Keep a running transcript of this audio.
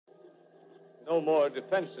No more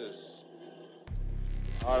defenses.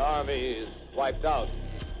 Our army is wiped out.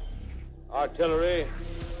 Artillery,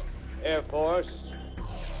 Air Force,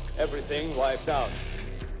 everything wiped out.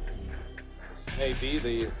 This may be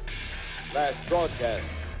the last broadcast.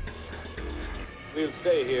 We'll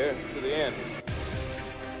stay here to the end.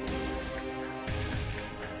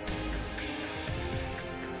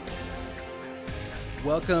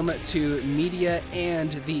 Welcome to Media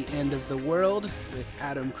and the End of the World with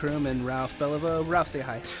Adam Krum and Ralph Beliveau. Ralph, say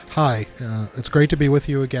hi. Hi. It's great to be with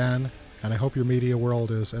you again, and I hope your media world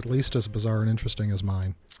is at least as bizarre and interesting as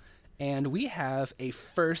mine. And we have a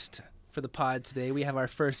first for the pod today. We have our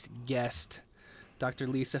first guest, Dr.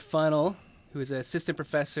 Lisa Funnell, who is an assistant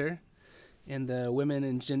professor in the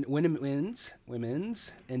Women's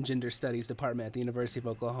and Gender Studies Department at the University of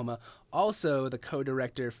Oklahoma. Also the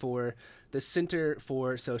co-director for the Center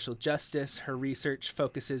for Social Justice. Her research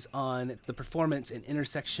focuses on the performance and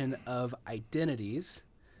intersection of identities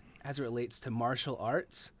as it relates to martial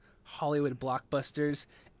arts, Hollywood blockbusters,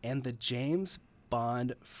 and the James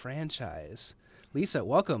Bond franchise. Lisa,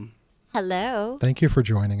 welcome. Hello. Thank you for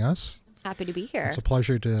joining us. Happy to be here. It's a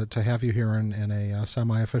pleasure to have you here in a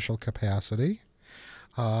semi-official capacity.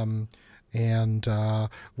 I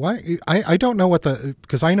don't know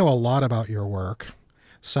because I know a lot about your work.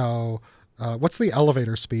 So what's the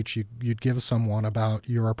elevator speech you'd give someone about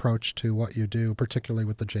your approach to what you do, particularly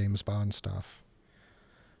with the James Bond stuff?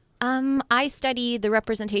 I study the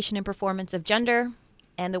representation and performance of gender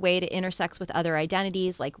and the way it intersects with other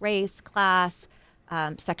identities like race, class,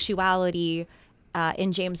 sexuality,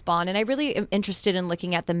 in James Bond. And I really am interested in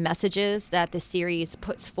looking at the messages that the series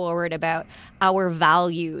puts forward about our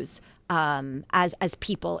values as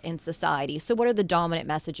people in society. So what are the dominant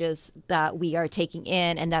messages that we are taking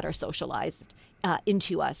in and that are socialized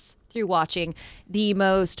into us through watching the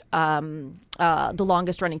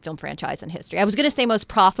longest running film franchise in history? I was going to say most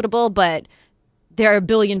profitable, but there are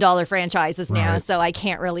billion-dollar franchises now, right. So I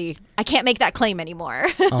can't make that claim anymore.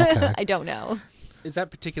 Okay. I don't know. Is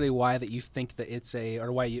that particularly why that you think that it's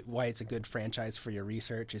why it's a good franchise for your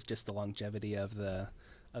research? Is just the longevity of the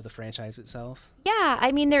franchise itself? Yeah,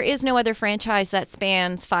 I mean, there is no other franchise that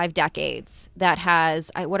spans 5 decades that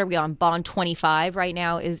has. What are we on? Bond 25 right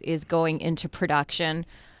now is going into production,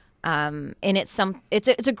 and it's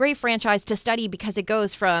a great franchise to study because it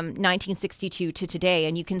goes from 1962 to today,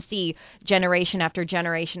 and you can see generation after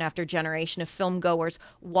generation after generation of film goers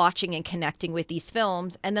watching and connecting with these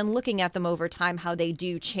films, and then looking at them over time, how they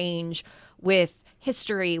do change with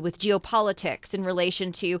history, with geopolitics in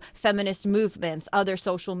relation to feminist movements, other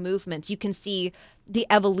social movements. You can see the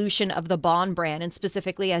evolution of the Bond brand, and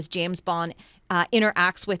specifically as James Bond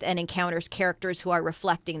interacts with and encounters characters who are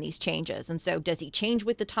reflecting these changes. And so does he change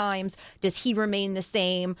with the times? Does he remain the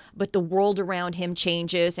same, but the world around him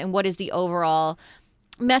changes? And what is the overall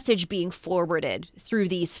message being forwarded through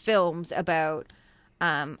these films about,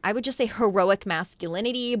 I would just say heroic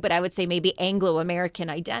masculinity, but I would say maybe Anglo-American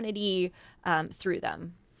identity through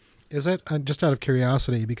them. Is it, just out of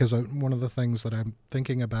curiosity, because one of the things that I'm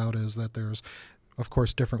thinking about is that there's, of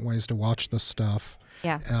course, different ways to watch this stuff.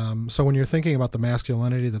 Yeah. So when you're thinking about the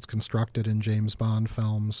masculinity that's constructed in James Bond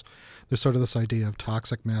films, there's sort of this idea of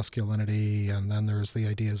toxic masculinity, and then there's the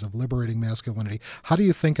ideas of liberating masculinity. How do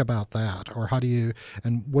you think about that? Or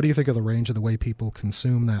and what do you think of the range of the way people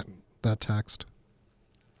consume that text?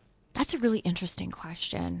 That's a really interesting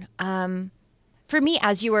question. For me,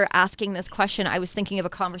 as you were asking this question, I was thinking of a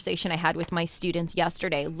conversation I had with my students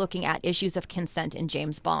yesterday looking at issues of consent in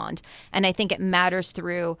James Bond. And I think it matters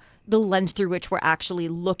through the lens through which we're actually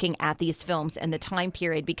looking at these films and the time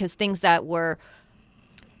period, because things that were,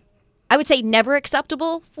 I would say, never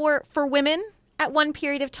acceptable for women at one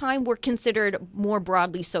period of time were considered more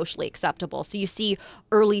broadly socially acceptable. So you see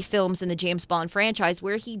early films in the James Bond franchise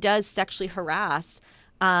where he does sexually harass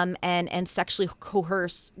and sexually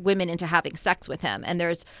coerce women into having sex with him. And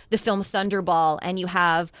there's the film Thunderball, and you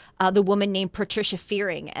have the woman named Patricia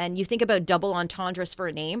Fearing. And you think about double entendres for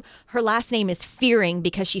a name. Her last name is Fearing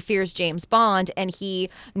because she fears James Bond, and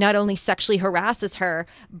he not only sexually harasses her,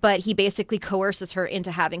 but he basically coerces her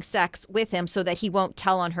into having sex with him so that he won't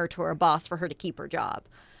tell on her to her boss for her to keep her job.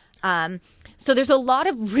 So there's a lot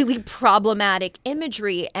of really problematic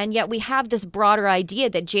imagery, and yet we have this broader idea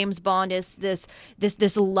that James Bond is this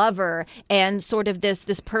lover and sort of this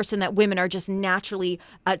person that women are just naturally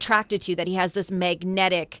attracted to, that he has this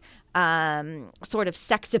magnetic sort of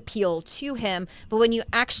sex appeal to him. But when you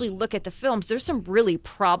actually look at the films, there's some really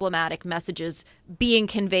problematic messages being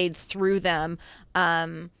conveyed through them.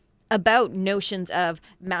 about notions of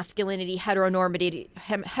masculinity,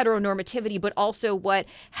 heteronormativity, but also what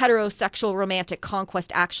heterosexual romantic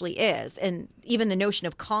conquest actually is. And even the notion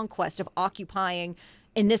of conquest, of occupying,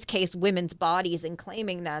 in this case, women's bodies and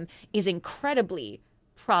claiming them, is incredibly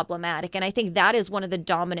problematic. And I think that is one of the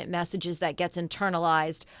dominant messages that gets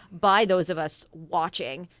internalized by those of us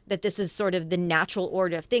watching, that this is sort of the natural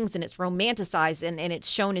order of things, and it's romanticized and it's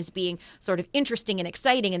shown as being sort of interesting and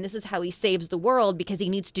exciting. And this is how he saves the world, because he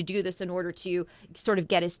needs to do this in order to sort of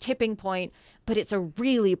get his tipping point. But it's a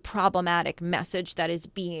really problematic message that is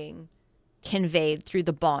being conveyed through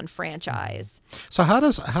the Bond franchise. So how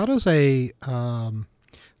does a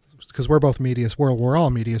because we're both we're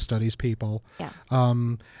all media studies people. Yeah.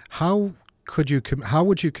 How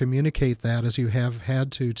would you communicate that, as you have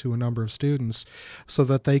had to a number of students, so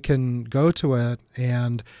that they can go to it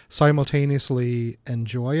and simultaneously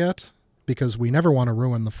enjoy it? Because we never want to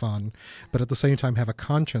ruin the fun, but at the same time have a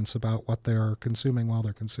conscience about what they're consuming while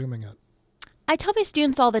they're consuming it. I tell my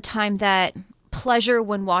students all the time that pleasure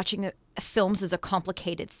when watching films is a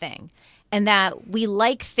complicated thing, and that we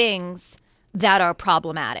like things that are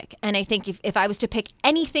problematic. And I think if I was to pick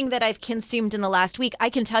anything that I've consumed in the last week, I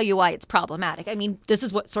can tell you why it's problematic. I mean, this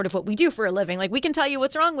is what we do for a living. Like, we can tell you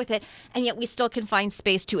what's wrong with it, and yet we still can find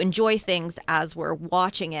space to enjoy things as we're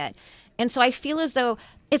watching it. And so I feel as though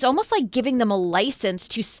it's almost like giving them a license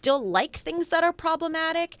to still like things that are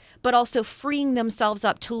problematic, but also freeing themselves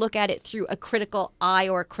up to look at it through a critical eye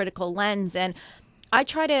or a critical lens. And I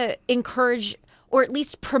try to encourage, or at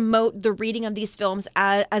least promote, the reading of these films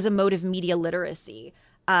as a mode of media literacy.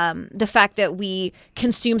 The fact that we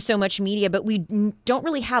consume so much media, but we don't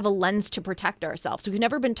really have a lens to protect ourselves. So we've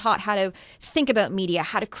never been taught how to think about media,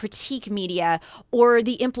 how to critique media, or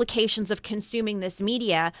the implications of consuming this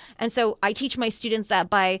media. And so I teach my students that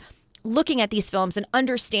by looking at these films and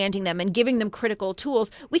understanding them and giving them critical tools,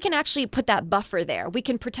 we can actually put that buffer there. We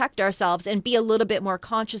can protect ourselves and be a little bit more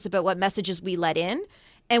conscious about what messages we let in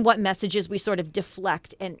and what messages we sort of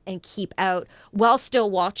deflect and keep out, while still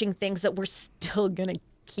watching things that we're still going to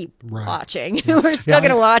keep watching. We're still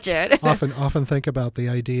going to watch it. often think about the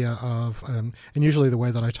idea of, and usually the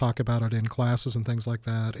way that I talk about it in classes and things like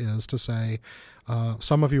that is to say,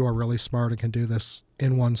 some of you are really smart and can do this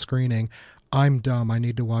in one screening. I'm dumb. I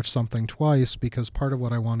need to watch something twice, because part of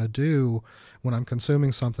what I want to do when I'm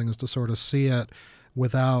consuming something is to sort of see it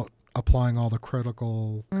without applying all the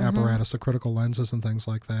critical apparatus, the critical lenses and things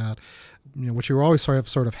like that, which you always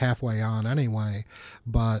sort of halfway on anyway.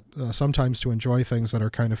 But sometimes to enjoy things that are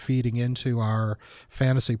kind of feeding into our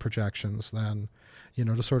fantasy projections, then,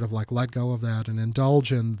 to sort of like let go of that and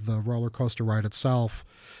indulge in the roller coaster ride itself,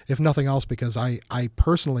 if nothing else, because I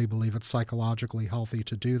personally believe it's psychologically healthy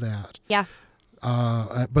to do that. Yeah.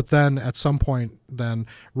 But then at some point, then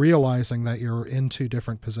realizing that you're in two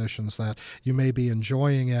different positions, that you may be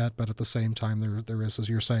enjoying it, but at the same time there is, as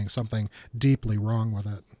you're saying, something deeply wrong with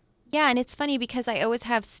it. Yeah, and it's funny because I always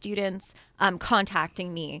have students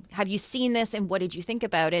contacting me. Have you seen this, and what did you think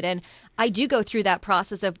about it? And I do go through that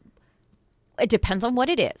process of, it depends on what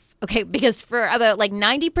it is. Okay, because for about like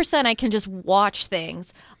 90%, I can just watch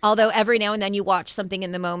things. Although every now and then you watch something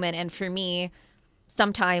in the moment, and for me,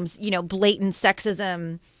 sometimes, blatant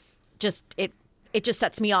sexism it just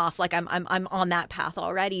sets me off. Like I'm on that path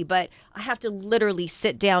already, but I have to literally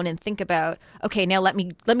sit down and think about, okay, now let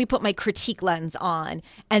me put my critique lens on,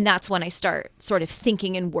 and that's when I start sort of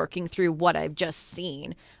thinking and working through what I've just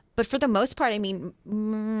seen. But for the most part, I mean,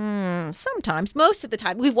 sometimes, most of the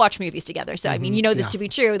time, we've watched movies together. So, I mean, this to be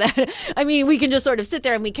true, that, I mean, we can just sort of sit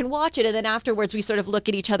there and we can watch it. And then afterwards, we sort of look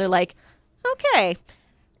at each other like, okay,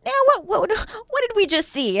 now what did we just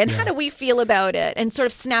see? And how do we feel about it? And sort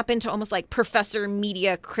of snap into almost like professor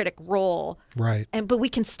media critic role. Right. But we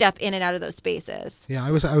can step in and out of those spaces. Yeah,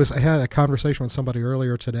 I had a conversation with somebody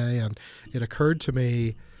earlier today, and it occurred to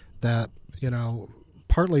me that,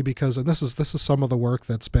 partly because, and this is some of the work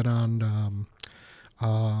that's been on,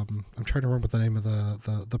 I'm trying to remember what the name of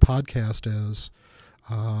the podcast is,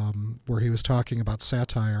 where he was talking about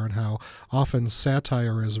satire and how often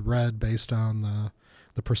satire is read based on the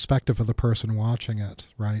perspective of the person watching it,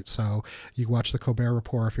 right? So you watch the Colbert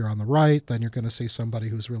Report, if you're on the right, then you're going to see somebody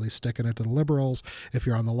who's really sticking it to the liberals. If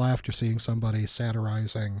you're on the left, you're seeing somebody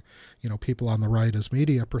satirizing, people on the right as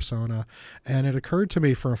media persona. And it occurred to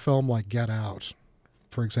me, for a film like Get Out,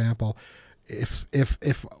 for example, if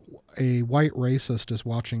a white racist is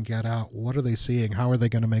watching Get Out, what are they seeing? How are they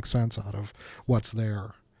going to make sense out of what's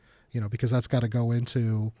there? Because that's got to go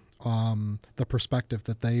into the perspective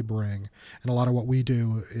that they bring. And a lot of what we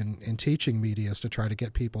do in teaching media is to try to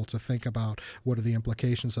get people to think about what are the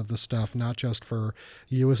implications of this stuff, not just for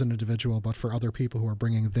you as an individual, but for other people who are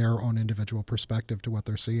bringing their own individual perspective to what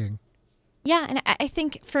they're seeing. Yeah, and I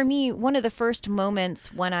think for me, one of the first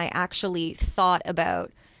moments when I actually thought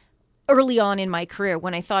about, early on in my career,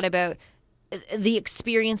 when I thought about the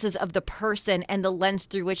experiences of the person and the lens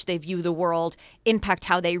through which they view the world impact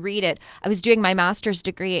how they read it. I was doing my master's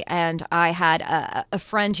degree, and I had a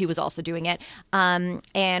friend who was also doing it.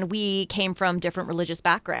 And we came from different religious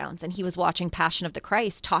backgrounds, and he was watching Passion of the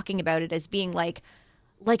Christ, talking about it as being like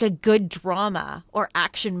a good drama or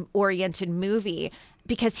action-oriented movie,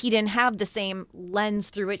 because he didn't have the same lens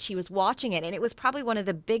through which he was watching it. And it was probably one of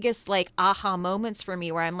the biggest aha moments for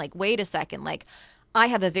me, where I'm like, wait a second, I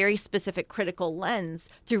have a very specific critical lens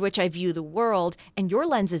through which I view the world, and your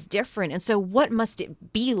lens is different. And so what must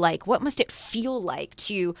it be like? What must it feel like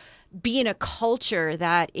to be in a culture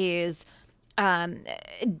that is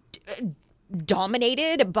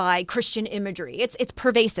dominated by Christian imagery? It's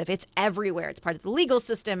pervasive. It's everywhere. It's part of the legal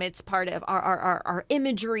system. It's part of our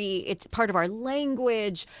imagery. It's part of our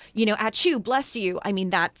language. At you, bless you. I mean,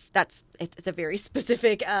 it's a very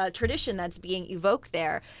specific tradition that's being evoked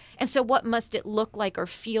there. And so what must it look like or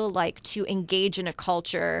feel like to engage in a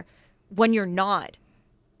culture when you're not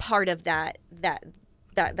part of that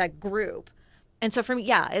group? And so for me,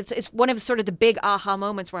 yeah, it's one of sort of the big aha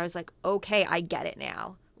moments where I was like, okay, I get it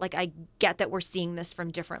now. I get that we're seeing this from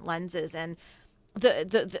different lenses. And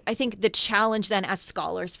I think the challenge then as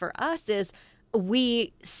scholars for us is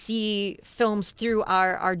we see films through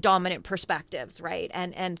our dominant perspectives, right?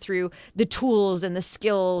 And through the tools and the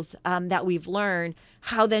skills that we've learned.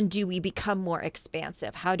 How then do we become more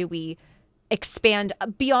expansive? How do we expand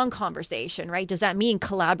beyond conversation, right? Does that mean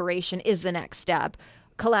collaboration is the next step?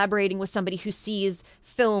 Collaborating with somebody who sees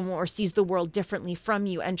film or sees the world differently from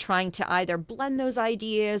you, and trying to either blend those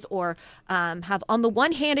ideas or have, on the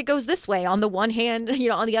one hand, it goes this way. On the one hand,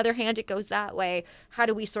 on the other hand, it goes that way. How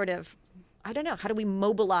do we how do we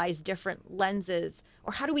mobilize different lenses,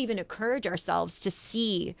 or how do we even encourage ourselves to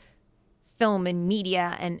see film and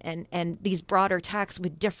media and these broader texts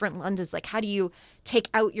with different lenses? How do you take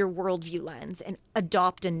out your worldview lens and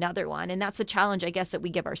adopt another one? And that's the challenge, I guess, that we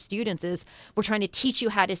give our students, is we're trying to teach you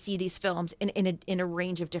how to see these films in a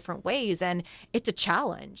range of different ways. And it's a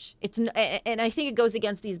challenge. And I think it goes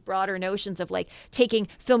against these broader notions of taking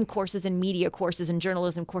film courses and media courses and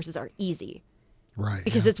journalism courses are easy. Right.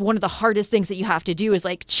 Because it's one of the hardest things that you have to do is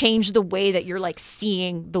change the way that you're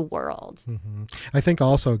seeing the world. Mm-hmm. I think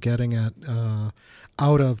also getting it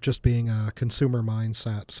out of just being a consumer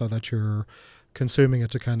mindset, so that you're consuming it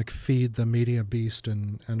to kind of feed the media beast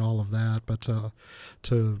and all of that, but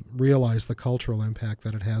to realize the cultural impact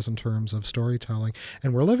that it has in terms of storytelling.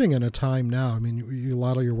 And we're living in a time now, I mean, a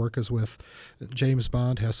lot of your work is with James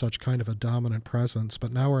Bond, has such kind of a dominant presence,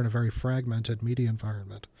 but now we're in a very fragmented media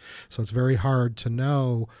environment. So it's very hard to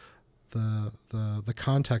know the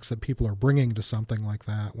context that people are bringing to something like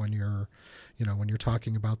that when you're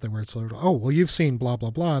talking about them, where it's like, oh, well, you've seen blah, blah,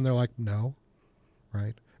 blah. And they're like, no,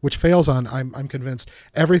 right? Which fails on, I'm convinced,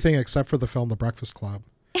 everything except for the film The Breakfast Club.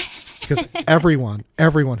 Because everyone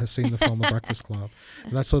has seen the film The Breakfast Club.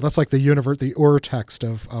 And that's like the urtext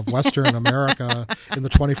of Western America in the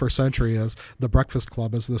 21st century, is The Breakfast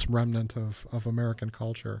Club as this remnant of American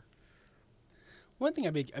culture. One thing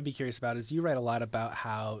I'd be curious about is you write a lot about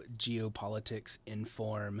how geopolitics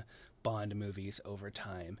inform Bond movies over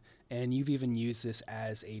time. And you've even used this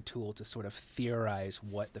as a tool to sort of theorize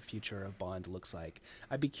what the future of Bond looks like.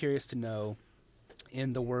 I'd be curious to know,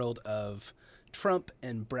 in the world of Trump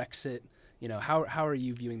and Brexit, how are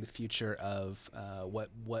you viewing the future of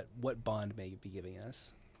what Bond may be giving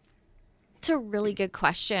us? It's a really good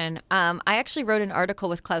question. I actually wrote an article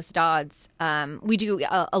with Klaus Dodds. We do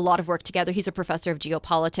a lot of work together. He's a professor of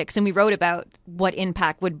geopolitics, and we wrote about what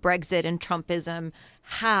impact would Brexit and Trumpism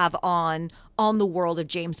have on the world of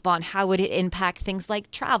James Bond. How would it impact things like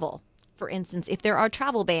travel? For instance, if there are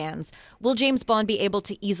travel bans, will James Bond be able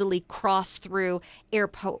to easily cross through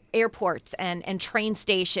airports and train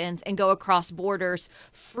stations and go across borders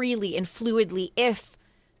freely and fluidly if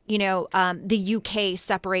the UK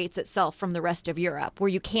separates itself from the rest of Europe, where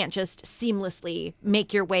you can't just seamlessly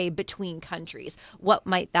make your way between countries? What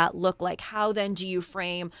might that look like? How then do you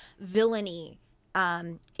frame villainy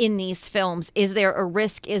in these films? Is there a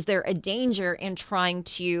risk? Is there a danger in trying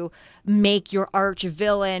to make your arch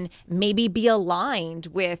villain maybe be aligned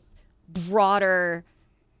with broader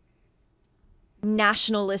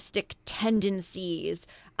nationalistic tendencies?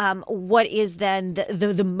 what is then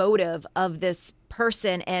the motive of this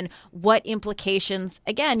person, and what implications,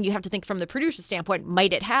 again, you have to think from the producer standpoint,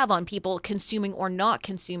 might it have on people consuming or not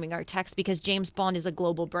consuming our text, because James Bond is a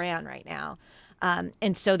global brand right now.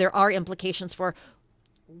 And so there are implications for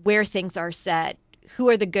where things are set, who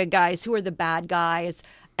are the good guys, who are the bad guys,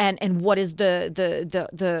 and what is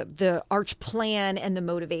the arch plan and the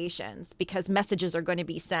motivations, because messages are going to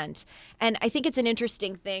be sent. And I think it's an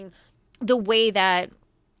interesting thing, the way that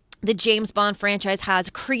the James Bond franchise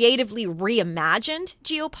has creatively reimagined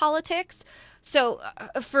geopolitics. So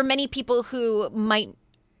for many people who might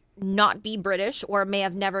not be British or may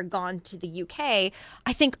have never gone to the UK,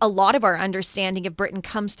 I think a lot of our understanding of Britain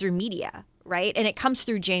comes through media, right? And it comes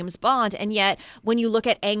through James Bond. And yet when you look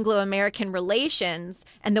at Anglo-American relations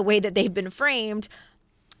and the way that they've been framed,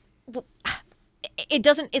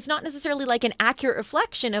 it's not necessarily like an accurate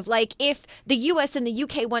reflection of, like, if the US and the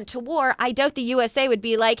UK went to war, I doubt the USA would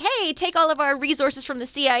be like, hey, take all of our resources from the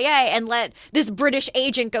CIA and let this British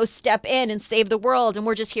agent go step in and save the world, and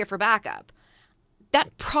we're just here for backup.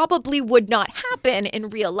 That probably would not happen in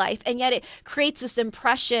real life. And yet it creates this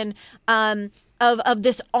impression of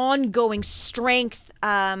this ongoing strength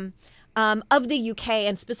of the UK,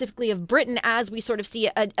 and specifically of Britain, as we sort of see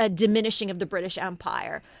a diminishing of the British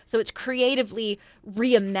Empire. So it's creatively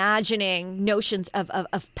reimagining notions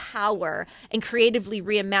of power and creatively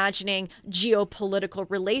reimagining geopolitical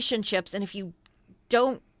relationships. And if you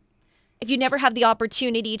never have the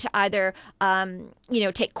opportunity to either,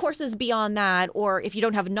 take courses beyond that, or if you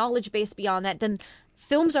don't have a knowledge base beyond that, then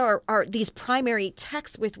films are these primary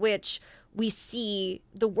texts with which we see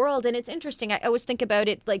the world. And it's interesting. I always think about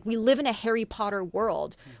it like we live in a Harry Potter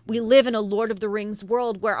world. We live in a Lord of the Rings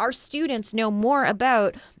world where our students know more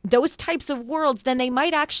about those types of worlds than they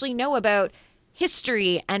might actually know about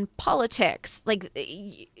history and politics. Like,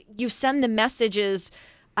 you send the messages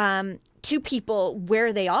to people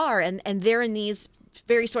where they are, and they're in these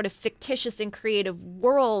very sort of fictitious and creative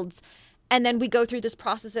worlds. And then we go through this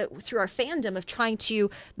process through our fandom of trying to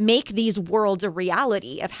make these worlds a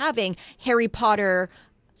reality, of having Harry Potter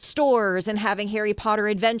stores and having Harry Potter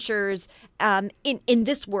adventures in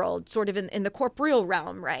this world, sort of in the corporeal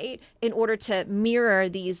realm, right? In order to mirror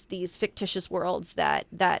these fictitious worlds that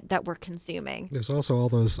we're consuming. There's also all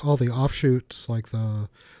the offshoots, like the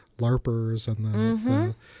LARPers and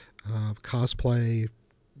the cosplay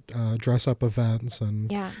dress-up events. And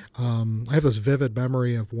yeah. I have this vivid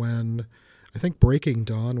memory of when I think Breaking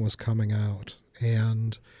Dawn was coming out,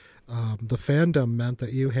 and the fandom meant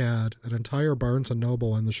that you had an entire Barnes &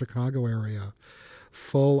 Noble in the Chicago area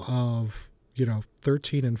full of,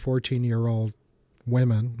 13 and 14-year-old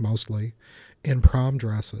women, mostly, in prom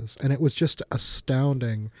dresses. And it was just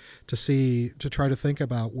astounding to try to think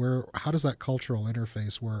about how does that cultural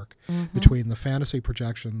interface work between the fantasy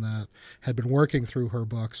projection that had been working through her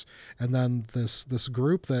books, and then this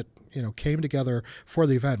group that, came together for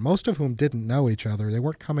the event, most of whom didn't know each other. They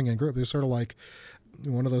weren't coming in group. They were sort of like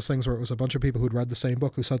one of those things where it was a bunch of people who'd read the same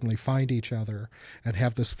book who suddenly find each other and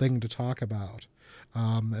have this thing to talk about.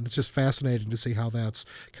 And it's just fascinating to see how that's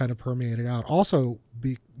kind of permeated out. Also,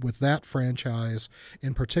 with that franchise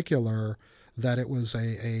in particular, that it was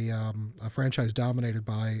a franchise dominated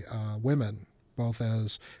by women, both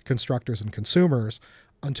as constructors and consumers,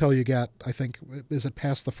 until you get, I think, is it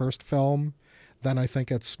past the first film? Then I think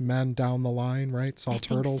it's men down the line, right? It's all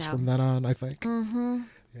turtles from then on, I think. Mm-hmm.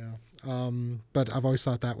 Yeah. But I've always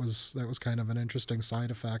thought that was kind of an interesting side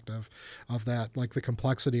effect of that, like the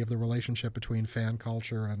complexity of the relationship between fan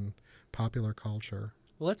culture and popular culture.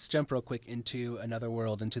 Well, let's jump real quick into another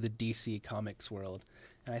world, into the DC Comics world.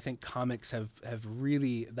 And I think comics have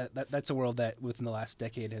really, that's a world that within the last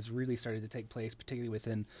decade has really started to take place, particularly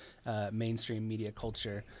within mainstream media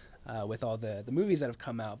culture. With all the movies that have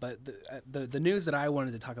come out. But the news that I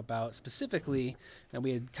wanted to talk about specifically, and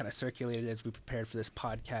we had kind of circulated as we prepared for this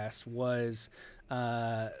podcast, was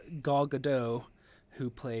Gal Gadot,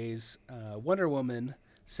 who plays Wonder Woman,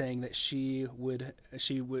 saying that she would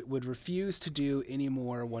refuse to do any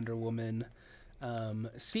more Wonder Woman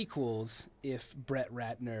sequels if Brett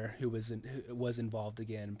Ratner, who was involved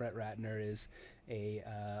again. Brett Ratner is a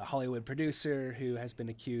Hollywood producer who has been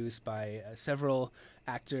accused by several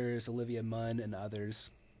actors, Olivia Munn and others,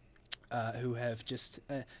 who have just,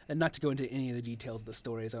 and not to go into any of the details of the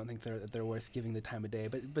stories, I don't think they're worth giving the time of day,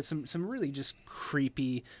 but some really just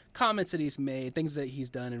creepy comments that he's made, things that he's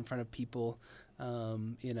done in front of people,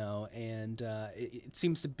 and it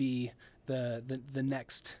seems to be the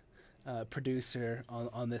next producer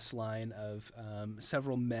on this line of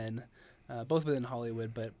several men, both within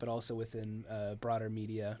Hollywood, but also within broader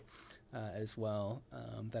media, as well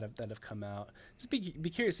that have come out. Just be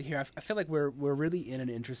curious to hear. I feel like we're really in an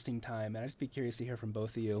interesting time, and I'd just be curious to hear from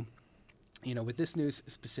both of you. With this news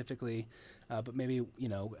specifically, but maybe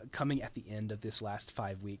coming at the end of this last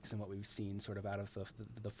 5 weeks and what we've seen sort of out of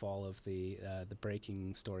the fall of the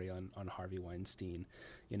breaking story on Harvey Weinstein.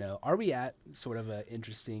 Are we at sort of an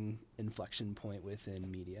interesting inflection point within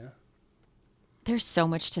media? There's so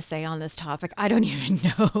much to say on this topic. I don't even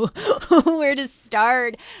know where to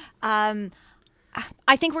start. I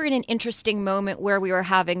think we're in an interesting moment where we are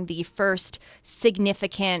having the first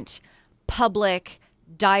significant public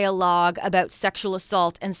dialogue about sexual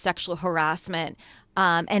assault and sexual harassment,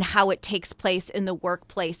 and how it takes place in the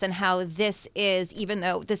workplace, and how this is, even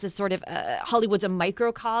though this is sort of Hollywood's a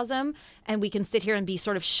microcosm, and we can sit here and be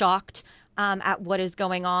sort of shocked at what is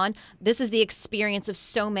going on. This is the experience of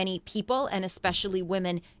so many people, and especially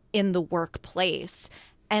women in the workplace.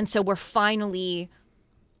 And so we're finally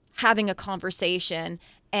having a conversation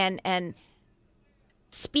and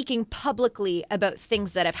speaking publicly about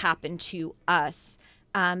things that have happened to us.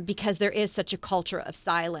 Because there is such a culture of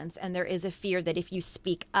silence, and there is a fear that if you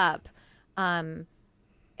speak up,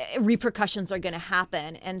 repercussions are going to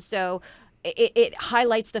happen. And so it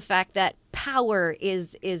highlights the fact that power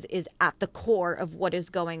is at the core of what is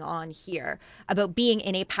going on here, about being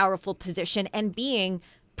in a powerful position and being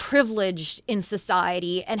privileged in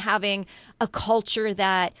society, and having a culture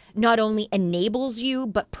that not only enables you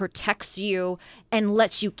but protects you and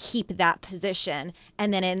lets you keep that position,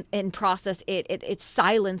 and then in process it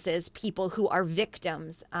silences people who are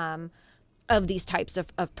victims of these types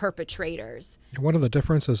of perpetrators. One of the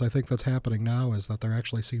differences I think that's happening now is that there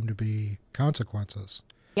actually seem to be consequences.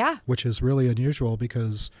 Yeah, which is really unusual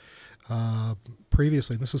because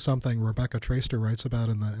previously, this is something Rebecca Traister writes about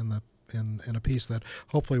in a piece that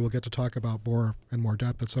hopefully we'll get to talk about more in more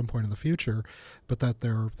depth at some point in the future, but that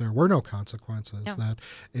there were no consequences.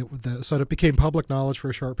 No. So it became public knowledge for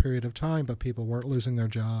a short period of time, but people weren't losing their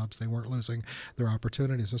jobs, they weren't losing their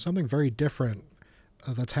opportunities. There's something very different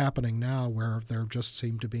that's happening now, where there just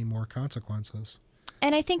seem to be more consequences.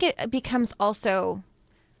 And I think it becomes also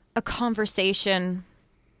a conversation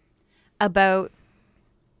about,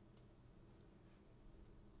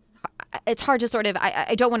 it's hard to sort of,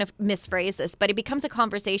 I don't want to misphrase this, but it becomes a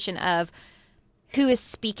conversation of who is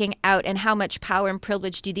speaking out and how much power and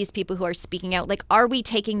privilege do these people who are speaking out, like, are we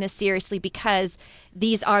taking this seriously because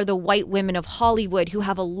these are the white women of Hollywood who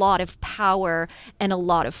have a lot of power and a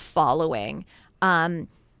lot of following?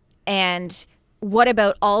 And what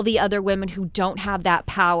about all the other women who don't have that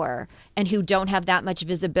power and who don't have that much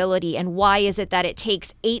visibility? And why is it that it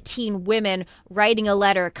takes 18 women writing a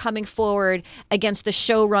letter coming forward against the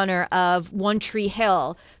showrunner of One Tree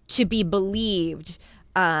Hill to be believed?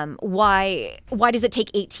 Why does it take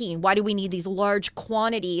 18? Why do we need these large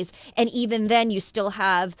quantities? And even then you still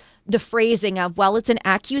have the phrasing of, well, it's an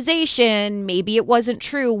accusation. Maybe it wasn't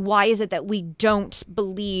true. Why is it that we don't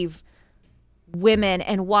believe women,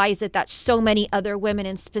 and why is it that so many other women,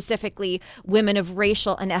 and specifically women of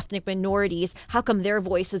racial and ethnic minorities, how come their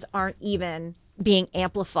voices aren't even being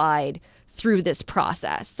amplified through this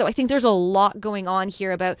process? So I think there's a lot going on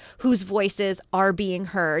here about whose voices are being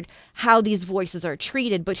heard, how these voices are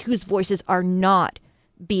treated, but whose voices are not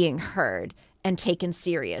being heard and taken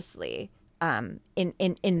seriously in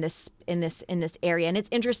this area. And it's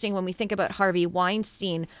interesting when we think about Harvey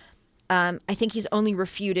Weinstein. I think he's only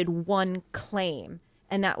refuted one claim,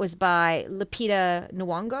 and that was by Lupita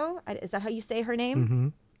Nyong'o. Is that how you say her name? Mm-hmm.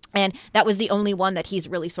 And that was the only one that he's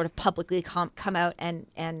really sort of publicly come out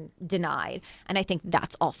and denied. And I think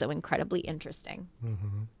that's also incredibly interesting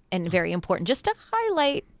and very important, just to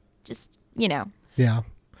highlight, Yeah.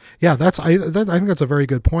 Yeah, I think that's a very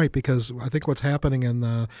good point, because I think what's happening in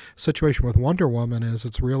the situation with Wonder Woman is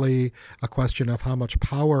it's really a question of how much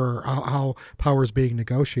power, how power is being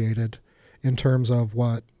negotiated in terms of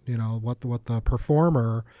what the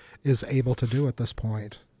performer is able to do at this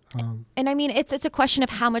point. And I mean, it's a question of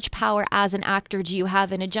how much power as an actor do you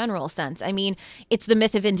have in a general sense. I mean, it's the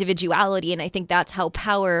myth of individuality, and I think that's how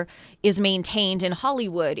power is maintained in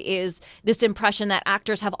Hollywood, is this impression that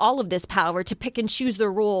actors have all of this power to pick and choose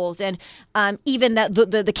their roles, and even that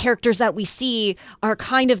the characters that we see are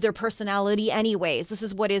kind of their personality anyways. This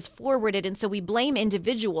is what is forwarded, and so we blame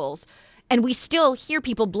individuals, and we still hear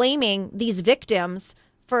people blaming these victims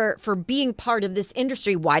for being part of this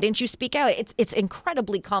industry. Why didn't you speak out? It's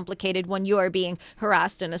incredibly complicated when you are being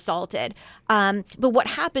harassed and assaulted. But what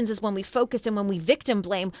happens is when we focus and when we victim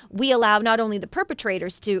blame, we allow not only the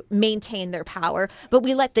perpetrators to maintain their power, but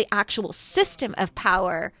we let the actual system of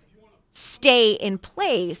power stay in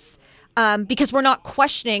place, because we're not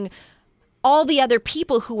questioning all the other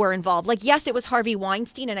people who were involved. Like, yes, it was Harvey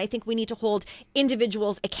Weinstein, and I think we need to hold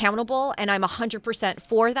individuals accountable, and I'm 100%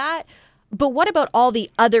 for that. But what about all the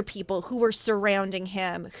other people who were surrounding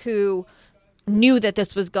him, who knew that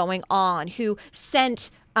this was going on, who sent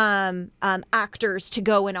actors to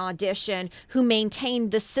go and audition, who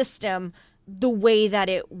maintained the system the way that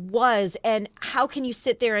it was? And how can you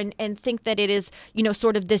sit there and think that it is,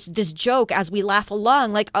 sort of this joke as we laugh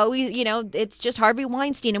along, like, oh, it's just Harvey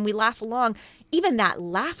Weinstein, and we laugh along. Even that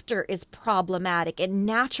laughter is problematic. It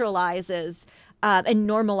naturalizes and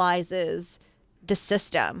normalizes the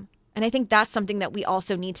system. And I think that's something that we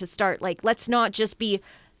also need to start. Like, let's not just be,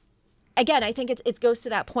 again, I think it goes to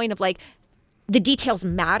that point of like, the details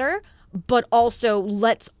matter, but also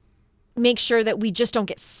let's make sure that we just don't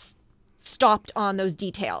get stopped on those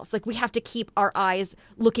details. Like, we have to keep our eyes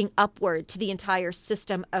looking upward to the entire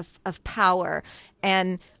system of power.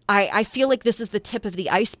 And I feel like this is the tip of the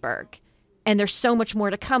iceberg, and there's so much more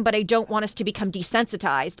to come, but I don't want us to become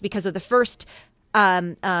desensitized because of the first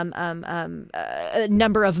number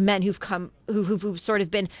of men who've sort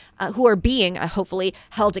of been who are being hopefully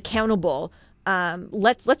held accountable.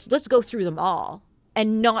 Let's go through them all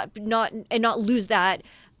and not lose that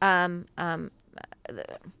not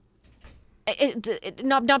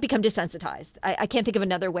become desensitized. I can't think of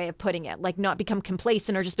another way of putting it. Like, not become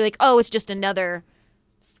complacent or just be like, oh, it's just another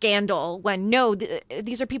scandal, when no,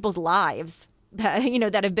 these are people's lives that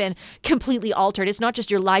that have been completely altered. It's not just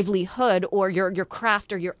your livelihood or your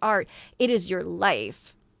craft or your art. It is your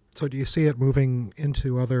life. So do you see it moving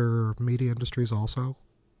into other media industries also?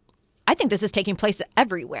 I think this is taking place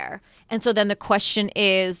everywhere. And so then the question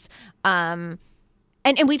is, and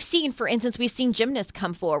we've seen, for instance, gymnasts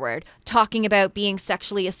come forward talking about being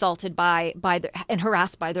sexually assaulted and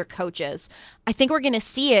harassed by their coaches. I think we're going to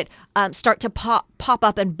see it start to pop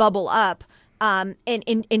up and bubble up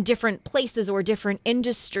in different places or different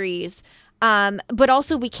industries. But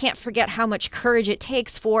also, we can't forget how much courage it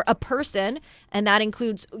takes for a person, and that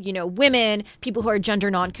includes, women, people who are gender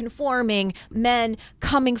nonconforming, men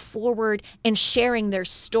coming forward and sharing their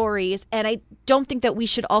stories. And I don't think that we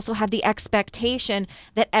should also have the expectation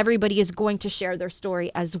that everybody is going to share their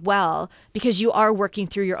story as well, because you are working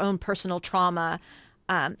through your own personal trauma.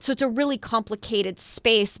 So it's a really complicated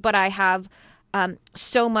space, but I have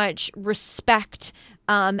so much respect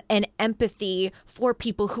and empathy for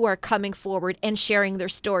people who are coming forward and sharing their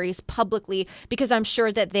stories publicly, because I'm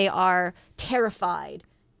sure that they are terrified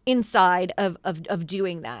inside of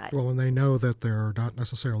doing that. Well, and they know that they're not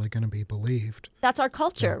necessarily going to be believed. That's our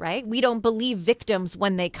culture, right? We don't believe victims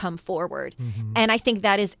when they come forward. Mm-hmm. And I think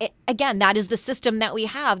that is, again, that is the system that we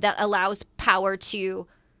have that allows power to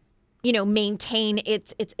maintain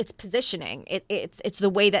its positioning. It's the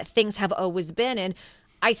way that things have always been. And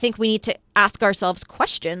I think we need to ask ourselves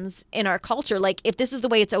questions in our culture. Like, if this is the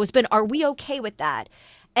way it's always been, are we okay with that?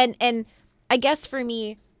 And I guess for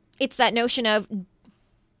me, it's that notion of,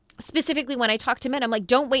 specifically when I talk to men, I'm like,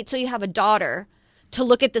 don't wait till you have a daughter to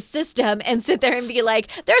look at the system and sit there and be like,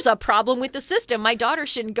 there's a problem with the system. My daughter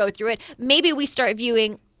shouldn't go through it. Maybe we start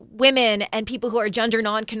viewing women and people who are gender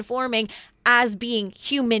nonconforming as being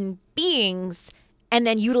human beings, and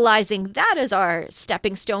then utilizing that as our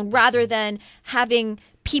stepping stone, rather than having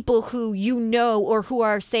people who or who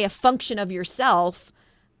are, say, a function of yourself,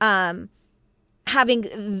 having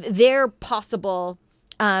their possible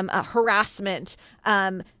harassment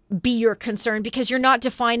be your concern, because you're not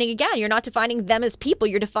defining them as people,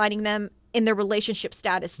 you're defining them in their relationship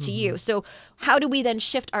status to you. So how do we then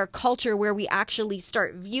shift our culture where we actually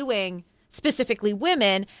start viewing specifically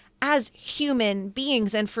women as human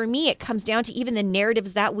beings? And for me, it comes down to even the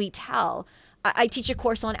narratives that we tell. I teach a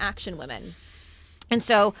course on action women. And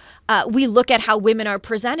so we look at how women are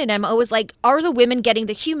presented. I'm always like, are the women getting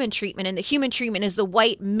the human treatment? And the human treatment is the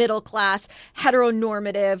white, middle class,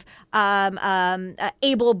 heteronormative,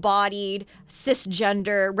 able-bodied,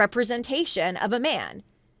 cisgender representation of a man.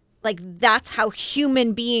 Like, that's how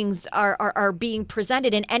human beings are being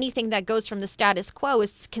presented, and anything that goes from the status quo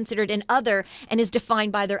is considered an other and is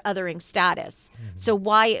defined by their othering status.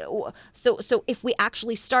 Mm-hmm. So if we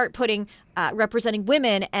actually start putting representing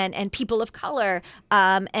women and people of color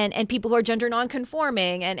and people who are gender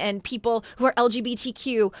nonconforming and people who are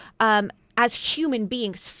LGBTQ as human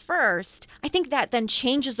beings first, I think that then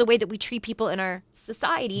changes the way that we treat people in our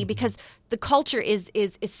society, mm-hmm. because the culture is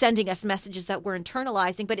sending us messages that we're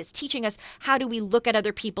internalizing, but it's teaching us, how do we look at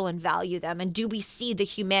other people and value them? And do we see the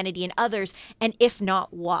humanity in others? And if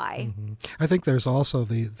not, why? Mm-hmm. I think there's also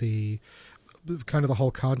the kind of the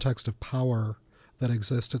whole context of power that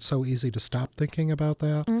exist, it's so easy to stop thinking about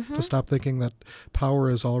that, to stop thinking that power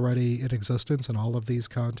is already in existence in all of these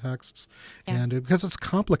contexts. Yeah. And because it's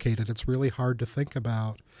complicated, it's really hard to think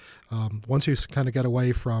about. Once you kind of get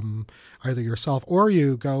away from either yourself, or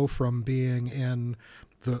you go from being in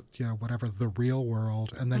the the real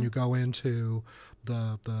world, and then you go into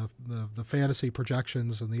the fantasy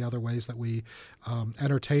projections and the other ways that we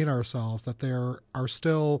entertain ourselves, that there are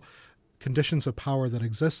still conditions of power that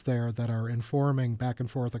exist there that are informing back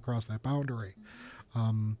and forth across that boundary.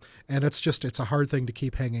 And it's a hard thing to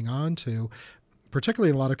keep hanging on to,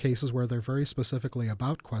 particularly in a lot of cases where they're very specifically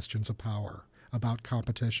about questions of power, about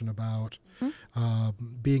competition, about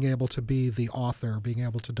being able to be the author, being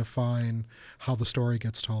able to define how the story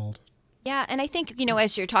gets told. Yeah, and I think,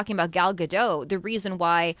 as you're talking about Gal Gadot, the reason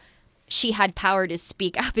why she had power to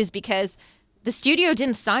speak up is because the studio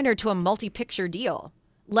didn't sign her to a multi-picture deal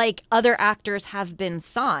like other actors have been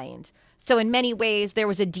signed. So in many ways, there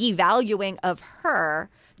was a devaluing of her,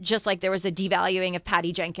 just like there was a devaluing of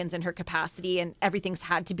Patty Jenkins and her capacity, and everything's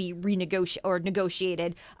had to be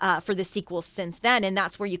negotiated for the sequel since then. And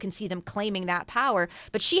that's where you can see them claiming that power.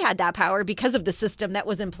 But she had that power because of the system that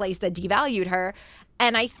was in place that devalued her.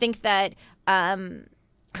 And I think that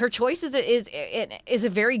her choice is a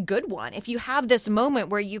very good one. If you have this moment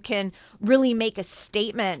where you can really make a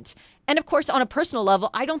statement. And of course, on a personal level,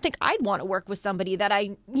 I don't think I'd want to work with somebody that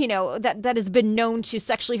that has been known to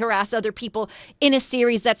sexually harass other people in a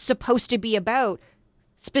series that's supposed to be about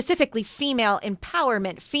specifically female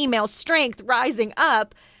empowerment, female strength, rising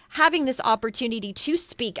up. Having this opportunity to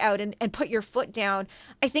speak out and put your foot down,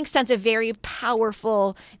 I think sends a very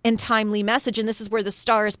powerful and timely message. And this is where the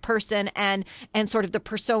stars person and sort of the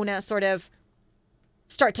persona sort of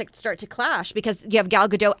start to clash, because you have Gal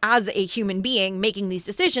Gadot as a human being making these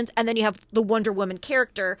decisions, and then you have the Wonder Woman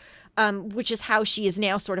character, which is how she is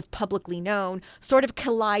now sort of publicly known, sort of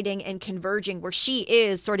colliding and converging, where she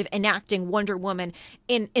is sort of enacting Wonder Woman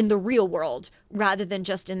in the real world rather than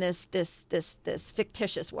just in this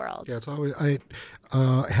fictitious world. Yeah, it's always I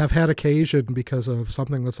have had occasion, because of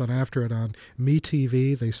something that's on after it on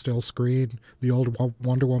MeTV. They still screen the old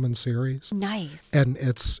Wonder Woman series. Nice. And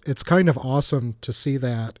it's kind of awesome to see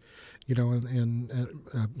that, in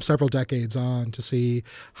several decades on, to see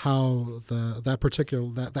how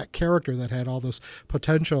that character that had all this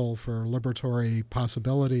potential for liberatory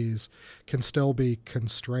possibilities can still be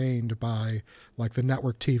constrained by like the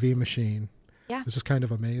network TV machine. Yeah. It's just kind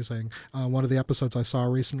of amazing. One of the episodes I saw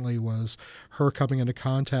recently was her coming into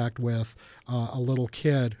contact with a little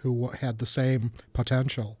kid who had the same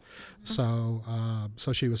potential. So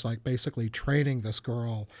she was like basically training this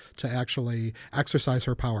girl to actually exercise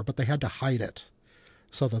her power, but they had to hide it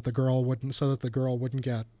so that the girl wouldn't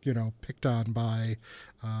get, picked on by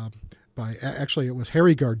actually it was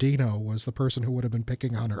Harry Gardino was the person who would have been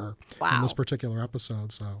picking on her in this particular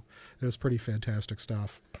episode. So it was pretty fantastic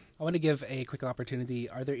stuff. I want to give a quick opportunity.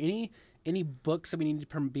 Are there any books that we need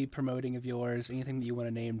to be promoting of yours? Anything that you want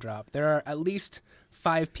to name drop? There are at least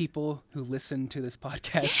 5 people who listen to this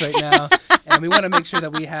podcast right now, and we want to make sure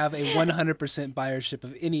that we have a 100% buyership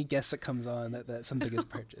of any guest that comes on that something is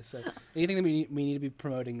purchased. So anything that we need to be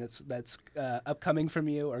promoting that's upcoming from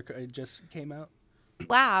you or just came out?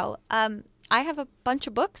 Wow. I have a bunch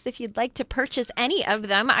of books. If you'd like to purchase any of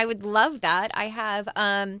them, I would love that. I have,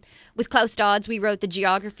 with Klaus Dodds, we wrote The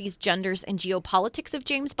Geographies, Genders, and Geopolitics of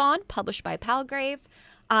James Bond, published by Palgrave.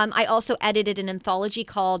 I also edited an anthology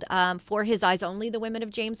called For His Eyes Only, The Women of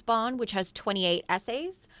James Bond, which has 28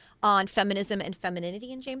 essays on feminism and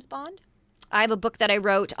femininity in James Bond. I have a book that I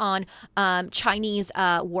wrote on Chinese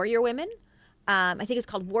warrior women. I think it's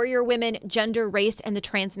called Warrior Women, Gender, Race, and the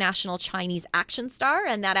Transnational Chinese Action Star.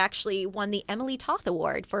 And that actually won the Emily Toth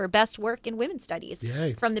Award for Best Work in Women's Studies.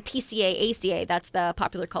 Yay. From the PCA-ACA. That's the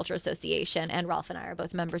Popular Culture Association. And Ralph and I are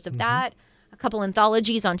both members of that. A couple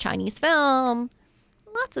anthologies on Chinese film.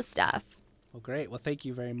 Lots of stuff. Well, great. Well, thank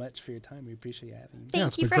you very much for your time. We appreciate you having me.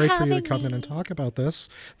 It's been great for you to come in and talk about this.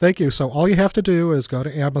 Thank you. So all you have to do is go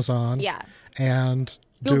to Amazon and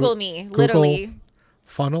Google me, literally.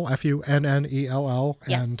 Funnel, Funnell,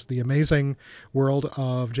 and the amazing world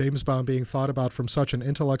of James Bond being thought about from such an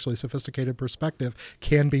intellectually sophisticated perspective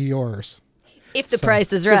can be yours. If the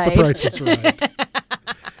price is right. If the price is right.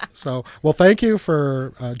 So, well, thank you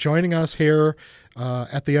for joining us here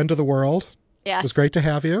at the end of the world. Yes. It was great to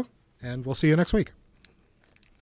have you, and we'll see you next week.